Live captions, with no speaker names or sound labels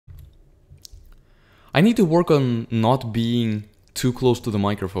I need to work on not being too close to the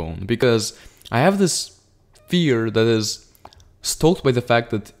microphone, because I have this fear that is stoked by the fact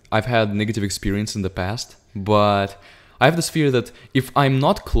that I've had negative experience in the past, but I have this fear that if I'm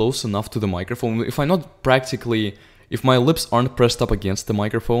not close enough to the microphone, if my lips aren't pressed up against the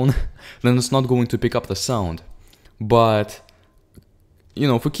microphone, then it's not going to pick up the sound. But, you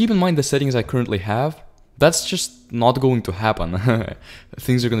know, if we keep in mind the settings I currently have, that's just not going to happen.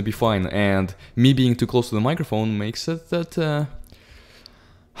 Things are going to be fine, and me being too close to the microphone makes it that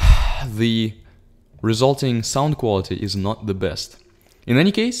the resulting sound quality is not the best. In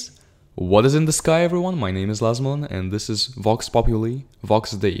any case, what is in the sky, everyone? My name is Lasmalin, and this is Vox Populi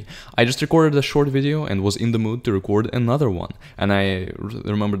Vox Dei. I just recorded a short video and was in the mood to record another one, and I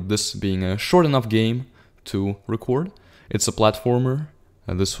remembered this being a short enough game to record. It's a platformer.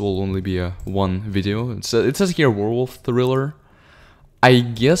 This will only be a one video. It says here werewolf thriller. I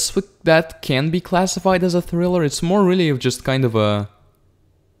guess that can be classified as a thriller. It's more really of just kind of a...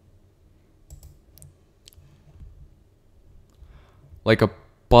 like a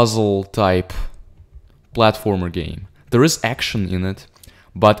puzzle type platformer game. There is action in it,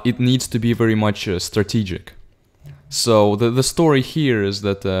 but it needs to be very much strategic. So the story here is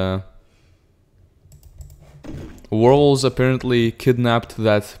that werewolves apparently kidnapped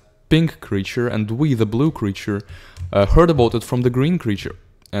that pink creature, and we, the blue creature, heard about it from the green creature,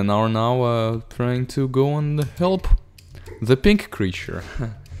 and are now trying to go and help the pink creature.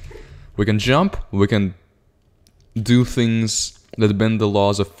 We can jump, we can do things that bend the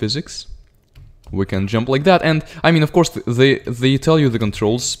laws of physics. We can jump like that, and I mean, of course, they tell you the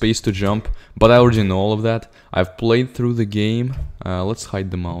controls, space to jump, but I already know all of that. I've played through the game. Let's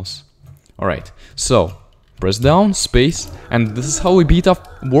hide the mouse. Alright, so press down, space, and this is how we beat up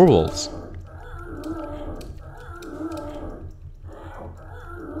werewolves.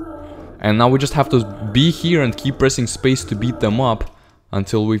 And now we just have to be here and keep pressing space to beat them up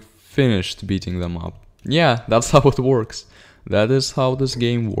until we finished beating them up. Yeah, that's how it works. That is how this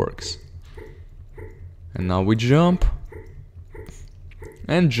game works. And now we jump.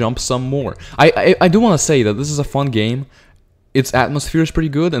 And jump some more. I do want to say that this is a fun game. Its atmosphere is pretty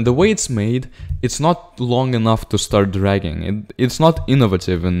good, and the way it's made, it's not long enough to start dragging. It's not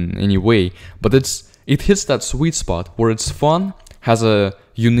innovative in any way, but it hits that sweet spot where it's fun, has a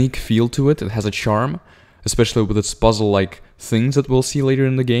unique feel to it, it has a charm, especially with its puzzle-like things that we'll see later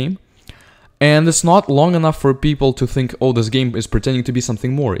in the game. And it's not long enough for people to think, oh, this game is pretending to be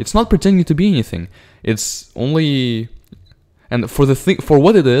something more. It's not pretending to be anything. It's only... and for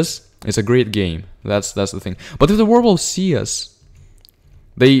what it is, it's a great game. That's the thing. But if the werewolves see us,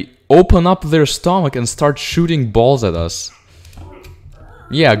 they open up their stomach and start shooting balls at us.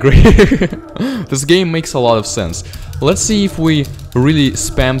 Yeah, great. This game makes a lot of sense. Let's see if we really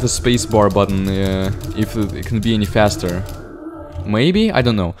spam the spacebar button, if it can be any faster. Maybe? I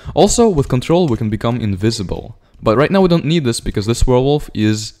don't know. Also, with control we can become invisible. But right now we don't need this because this werewolf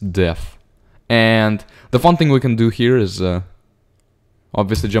is deaf. And the fun thing we can do here is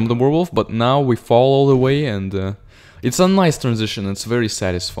obviously jump the werewolf, but now we fall all the way, and it's a nice transition, it's very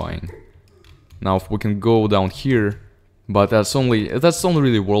satisfying. Now if we can go down here, but that's only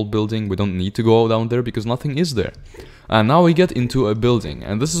really world building. We don't need to go down there because nothing is there. And now we get into a building,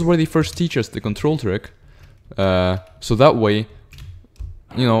 and this is where they first teach us the control trick. So that way,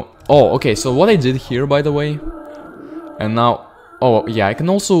 you know... oh, okay, so what I did here, by the way, and now... oh, yeah, I can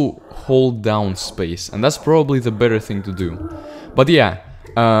also hold down space, and that's probably the better thing to do. But yeah,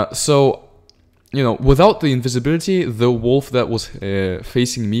 so, you know, without the invisibility, the wolf that was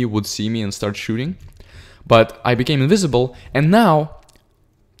facing me would see me and start shooting. But I became invisible, and now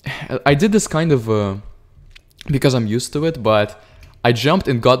I did this kind of because I'm used to it, but I jumped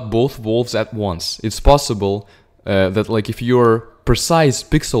and got both wolves at once. It's possible that, like, if you're precise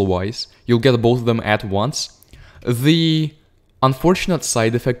pixel-wise, you'll get both of them at once. The unfortunate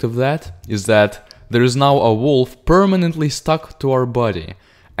side effect of that is that there is now a wolf permanently stuck to our body,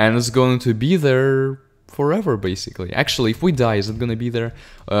 and it's going to be there forever, basically. Actually, if we die, is it going to be there?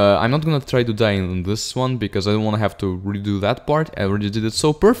 I'm not going to try to die in this one, because I don't want to have to redo that part. I already did it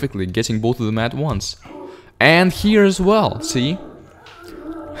so perfectly, getting both of them at once. And here as well, see?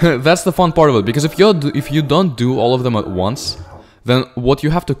 That's the fun part of it, because if you don't do all of them at once, then what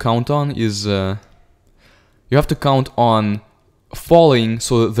you have to count on is... you have to count on falling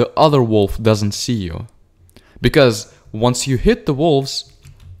so that the other wolf doesn't see you. Because once you hit the wolves...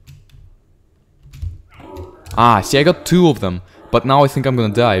 ah, see, I got two of them, but now I think I'm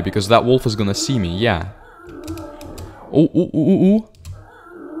gonna die, because that wolf is gonna see me, yeah. Oh, ooh, ooh, ooh, ooh.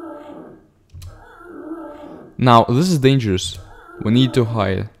 Now, this is dangerous. We need to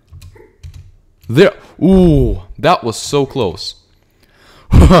hide. There. Ooh, that was so close.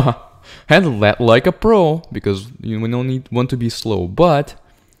 Handle that like a pro, because we don't want to be slow. But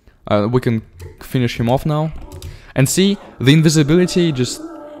we can finish him off now. And see, the invisibility just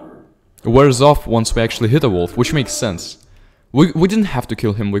wears off once we actually hit a wolf, which makes sense. We didn't have to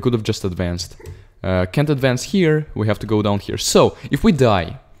kill him, we could have just advanced. Can't advance here, we have to go down here. So, if we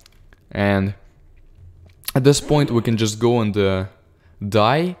die, and at this point we can just go and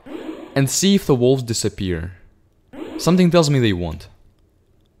die, and see if the wolves disappear. Something tells me they won't.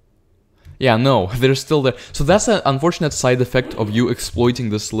 Yeah, no, they're still there. So that's an unfortunate side effect of you exploiting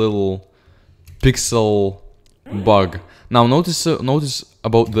this little pixel bug. Now notice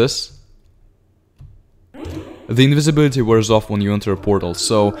about this. The invisibility wears off when you enter a portal,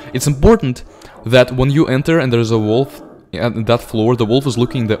 so it's important that when you enter and there's a wolf at that floor, the wolf is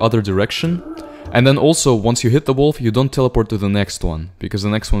looking the other direction. And then also, once you hit the wolf, you don't teleport to the next one, because the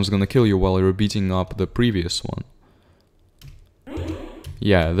next one is gonna kill you while you're beating up the previous one.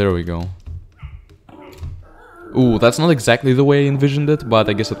 Yeah, there we go. Ooh, that's not exactly the way I envisioned it, but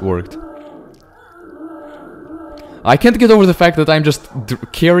I guess it worked. I can't get over the fact that I'm just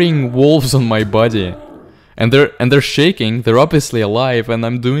carrying wolves on my body. And they're shaking, they're obviously alive, and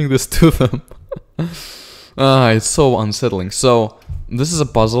I'm doing this to them. It's so unsettling. So, this is a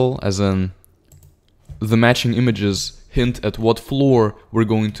puzzle, as in the matching images hint at what floor we're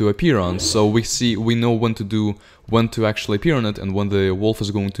going to appear on. So we know when to actually appear on it, and when the wolf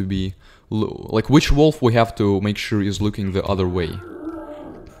is going to be, like which wolf we have to make sure is looking the other way.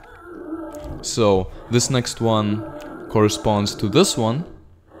 So this next one corresponds to this one.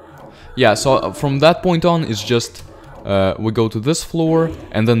 Yeah, so from that point on, it's just we go to this floor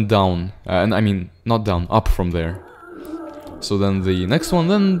and then down, and I mean not down, up from there. So then the next one,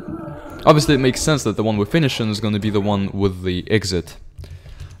 then obviously it makes sense that the one we finish in is going to be the one with the exit.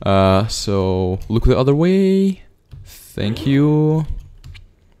 So look the other way. Thank you.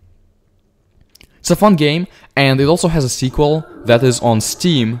 It's a fun game, and it also has a sequel that is on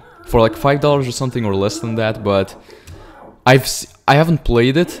Steam for like $5 or something, or less than that. But I haven't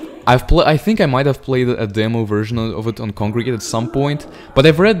played it. I think I might have played a demo version of it on Congregate at some point, but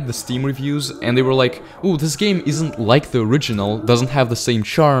I've read the Steam reviews and they were like, "Ooh, this game isn't like the original, doesn't have the same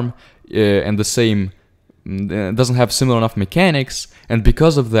charm and the same, doesn't have similar enough mechanics, and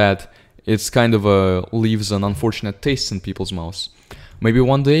because of that, it's kind of leaves an unfortunate taste in people's mouths." Maybe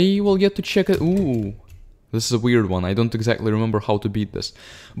one day we'll get to check it. Ooh, this is a weird one. I don't exactly remember how to beat this,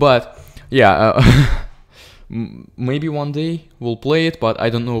 but yeah. Maybe one day we'll play it, but I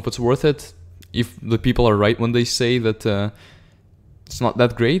don't know if it's worth it, if the people are right when they say that it's not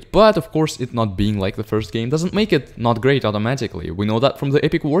that great. But of course, it not being like the first game doesn't make it not great automatically. We know that from the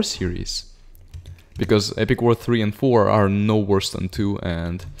Epic War series, because Epic War 3 and 4 are no worse than 2,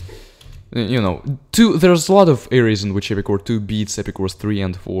 and you know, 2, there's a lot of areas in which Epic War 2 beats Epic Wars 3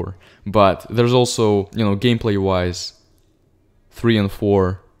 and 4, but there's also, you know, gameplay wise, 3 and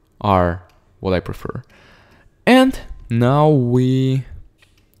 4 are what I prefer. And now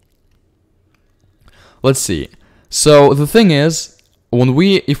let's see. So the thing is,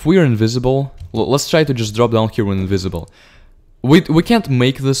 if we are invisible, let's try to just drop down here when invisible. We can't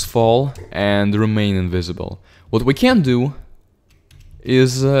make this fall and remain invisible. What we can do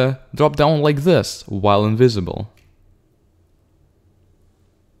is drop down like this while invisible.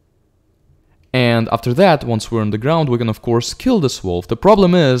 And after that, once we're on the ground, we can of course kill this wolf. The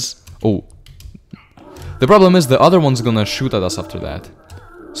problem is, the other one's gonna shoot at us after that.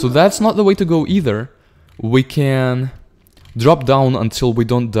 So that's not the way to go either. We can drop down until we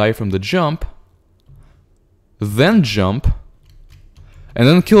don't die from the jump, then jump, and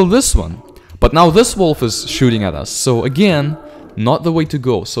then kill this one. But now this wolf is shooting at us, so again, not the way to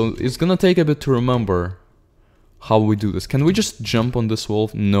go. So it's gonna take a bit to remember how we do this. Can we just jump on this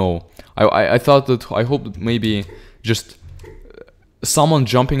wolf? No. I thought that, I hope that maybe just someone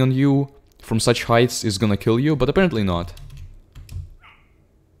jumping on you from such heights is gonna kill you, but apparently not.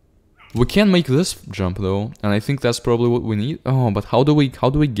 We can make this jump though, and I think that's probably what we need. Oh, but how do we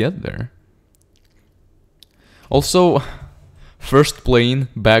get there? Also, first plane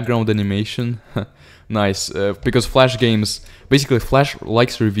background animation, nice. Because Flash games, basically Flash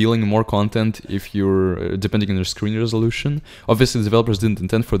likes revealing more content if you're depending on your screen resolution. Obviously, the developers didn't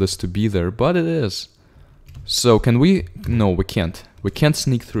intend for this to be there, but it is. So can we? No, we can't. We can't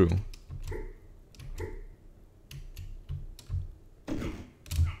sneak through.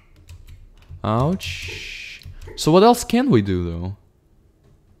 Ouch. So what else can we do though?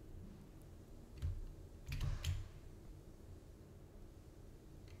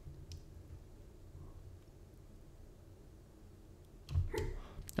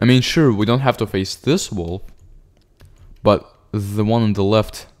 I mean, sure, we don't have to face this wolf, but the one on the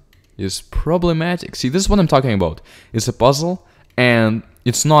left is problematic. See, this is what I'm talking about. It's a puzzle, and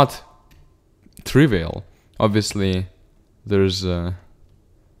it's not trivial. Obviously, there's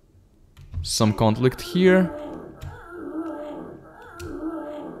some conflict here.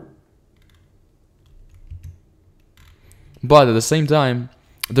 But at the same time,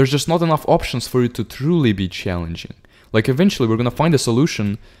 there's just not enough options for it to truly be challenging. Like, eventually we're gonna find a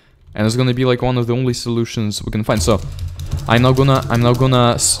solution, and it's gonna be like one of the only solutions we can find. So, I'm now gonna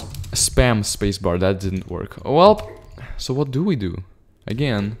spam spacebar. That didn't work. Well, so what do we do?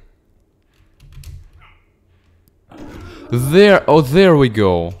 Again. There, oh, there we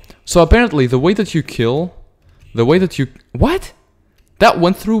go. So apparently the way that you kill, what? That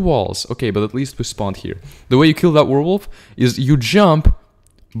went through walls. Okay, but at least we spawned here. The way you kill that werewolf is you jump,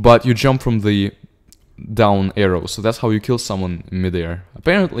 but you jump from the down arrow. So that's how you kill someone in midair.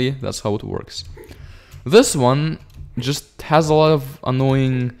 Apparently, that's how it works. This one just has a lot of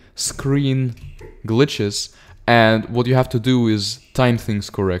annoying screen glitches, and what you have to do is time things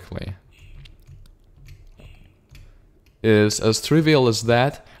correctly. Is as trivial as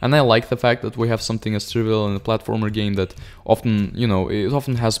that, and I like the fact that we have something as trivial in a platformer game that often, you know, it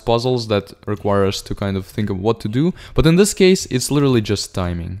often has puzzles that require us to kind of think of what to do, but in this case, it's literally just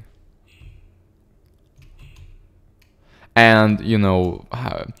timing. And, you know,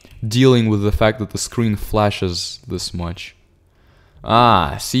 dealing with the fact that the screen flashes this much.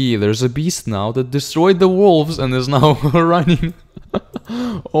 Ah, see, there's a beast now that destroyed the wolves and is now running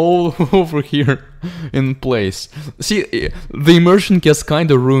all over here in place. See, the immersion gets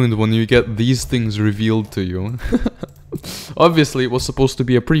kinda ruined when you get these things revealed to you. Obviously, it was supposed to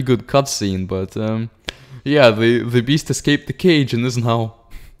be a pretty good cutscene, but yeah, the beast escaped the cage and is now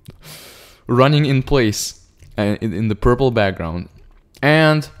running in place in the purple background.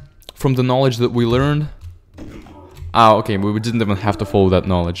 And from the knowledge that we learned... Ah, okay, we didn't even have to follow that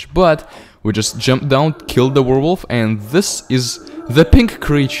knowledge, but we just jumped down, killed the werewolf, and this is the pink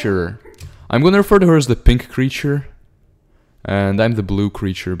creature. I'm gonna refer to her as the pink creature, and I'm the blue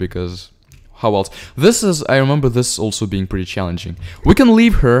creature because how else? This is, I remember this also being pretty challenging. We can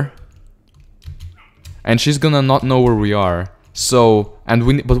leave her, and she's gonna not know where we are. So,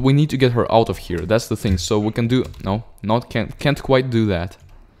 but we need to get her out of here. That's the thing. So we can do can't quite do that.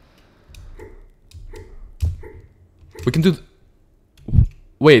 We can do...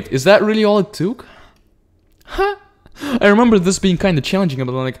 Wait, is that really all it took? Huh? I remember this being kind of challenging,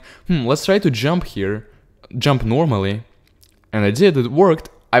 but I'm like, let's try to jump here. Jump normally. And I did, it worked.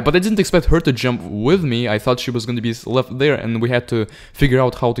 But I didn't expect her to jump with me. I thought she was going to be left there and we had to figure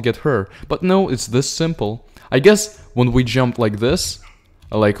out how to get her. But no, it's this simple. I guess when we jump like this,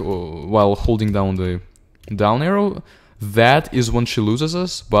 like while holding down the down arrow, that is when she loses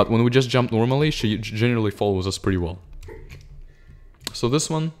us. But when we just jump normally, she generally follows us pretty well. So this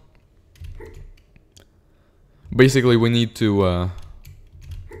one, basically we need to,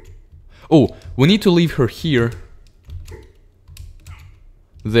 we need to leave her here,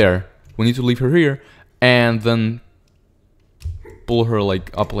 there, we need to leave her here, and then pull her like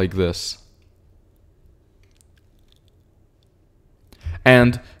up like this.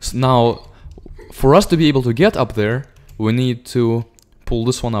 And now, for us to be able to get up there, we need to pull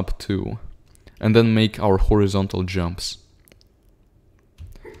this one up too, and then make our horizontal jumps.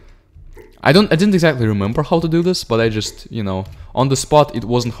 I didn't exactly remember how to do this, but I just, you know, on the spot it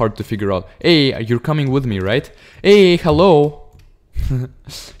wasn't hard to figure out. Hey, you're coming with me, right? Hey, hello.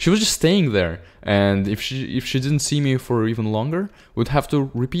 She was just staying there, and if she didn't see me for even longer, we'd have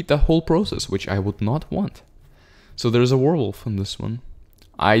to repeat that whole process, which I would not want. So there's a werewolf in this one.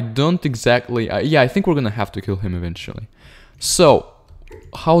 I don't exactly... yeah, I think we're gonna have to kill him eventually. So,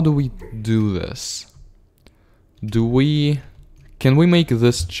 how do we do this? Can we make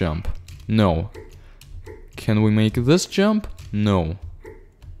this jump? No. Can we make this jump? No.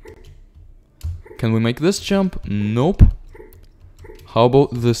 Can we make this jump? Nope. How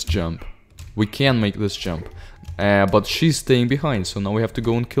about this jump? We can make this jump. But she's staying behind, so now we have to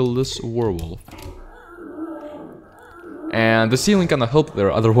go and kill this werewolf. And the ceiling kinda helped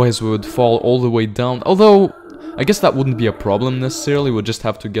there, otherwise we would fall all the way down. Although, I guess that wouldn't be a problem necessarily, we'd just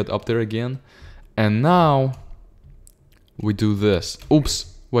have to get up there again. And now... we do this.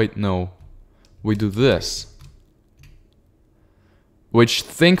 Oops, wait, no. We do this. Which,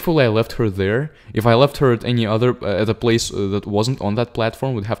 thankfully, I left her there. If I left her at any other, at a place that wasn't on that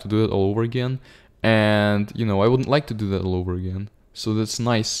platform, we'd have to do it all over again. And, you know, I wouldn't like to do that all over again. So that's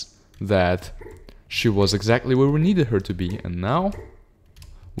nice that she was exactly where we needed her to be. And now,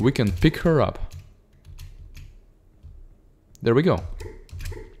 we can pick her up. There we go.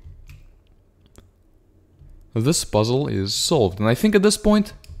 this puzzle is solved. And I think at this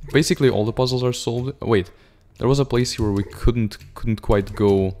point, basically all the puzzles are solved. Wait, there was a place here where we couldn't quite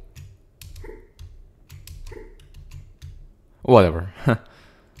go. Whatever.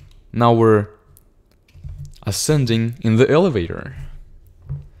 Now we're ascending in the elevator.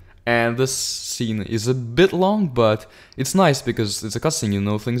 And this scene is a bit long, but it's nice because it's a cutscene, you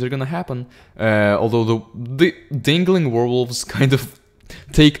know things are gonna happen. Although the dangling werewolves kind of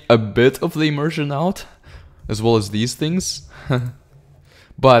take a bit of the immersion out, as well as these things.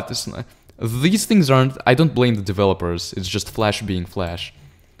 But it's not, these things aren't... I don't blame the developers, it's just Flash being Flash.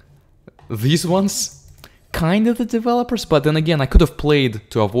 These ones, kind of the developers, but then again, I could have played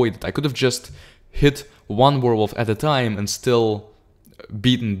to avoid it. I could have just hit one werewolf at a time and still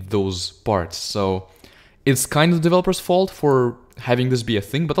beaten those parts. So it's kind of the developer's fault for having this be a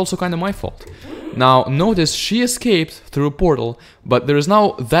thing, but also kind of my fault. Now, notice she escaped through a portal, but there is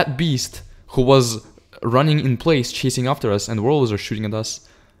now that beast who was running in place, chasing after us, and werewolves are shooting at us.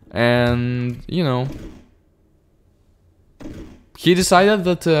 And, you know, he decided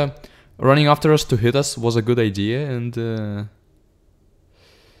that running after us to hit us was a good idea, and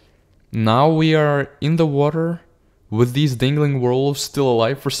now we are in the water with these dangling werewolves still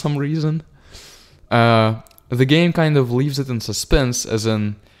alive for some reason. The game kind of leaves it in suspense, as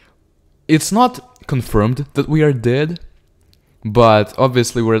in, it's not confirmed that we are dead, but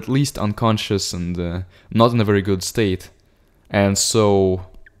obviously we're at least unconscious and not in a very good state. And so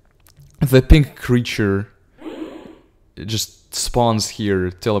the pink creature just spawns here,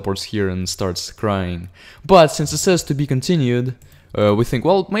 teleports here, and starts crying. But since it says to be continued, we think,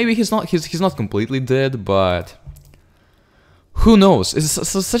 well, maybe he's not completely dead, but who knows? It's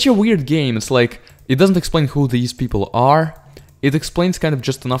such a weird game. It's like, it doesn't explain who these people are. It explains kind of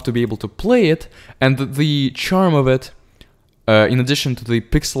just enough to be able to play it, and the charm of it, in addition to the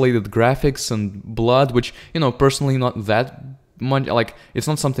pixelated graphics and blood, which, you know, personally not that much, like, it's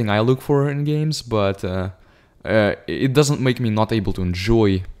not something I look for in games, but it doesn't make me not able to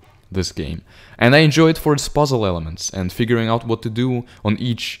enjoy this game. And I enjoy it for its puzzle elements and figuring out what to do on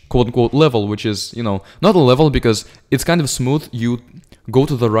each quote-unquote level, which is, you know, not a level because it's kind of smooth. You go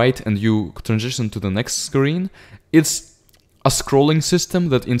to the right and you transition to the next screen. It's a scrolling system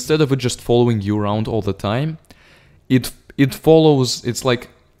that instead of it just following you around all the time, it follows, it's like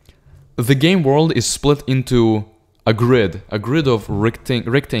the game world is split into a grid of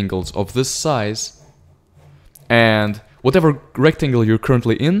rectangles of this size, and whatever rectangle you're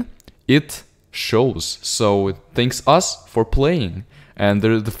currently in, it shows. So it thanks us for playing. And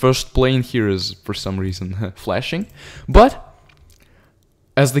the first plane here is, for some reason, flashing. But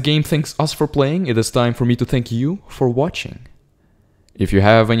as the game thanks us for playing, it is time for me to thank you for watching. If you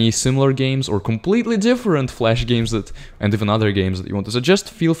have any similar games or completely different Flash games and even other games that you want to suggest,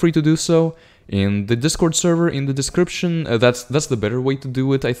 feel free to do so in the Discord server in the description. That's the better way to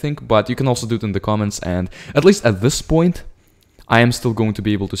do it, I think, but you can also do it in the comments, and at least at this point, I am still going to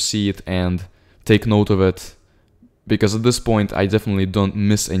be able to see it and take note of it, because at this point I definitely don't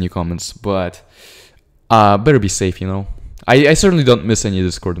miss any comments, but better be safe, you know. I certainly don't miss any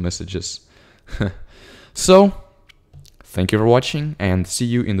Discord messages. So, thank you for watching, and see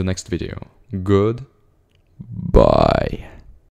you in the next video. Goodbye.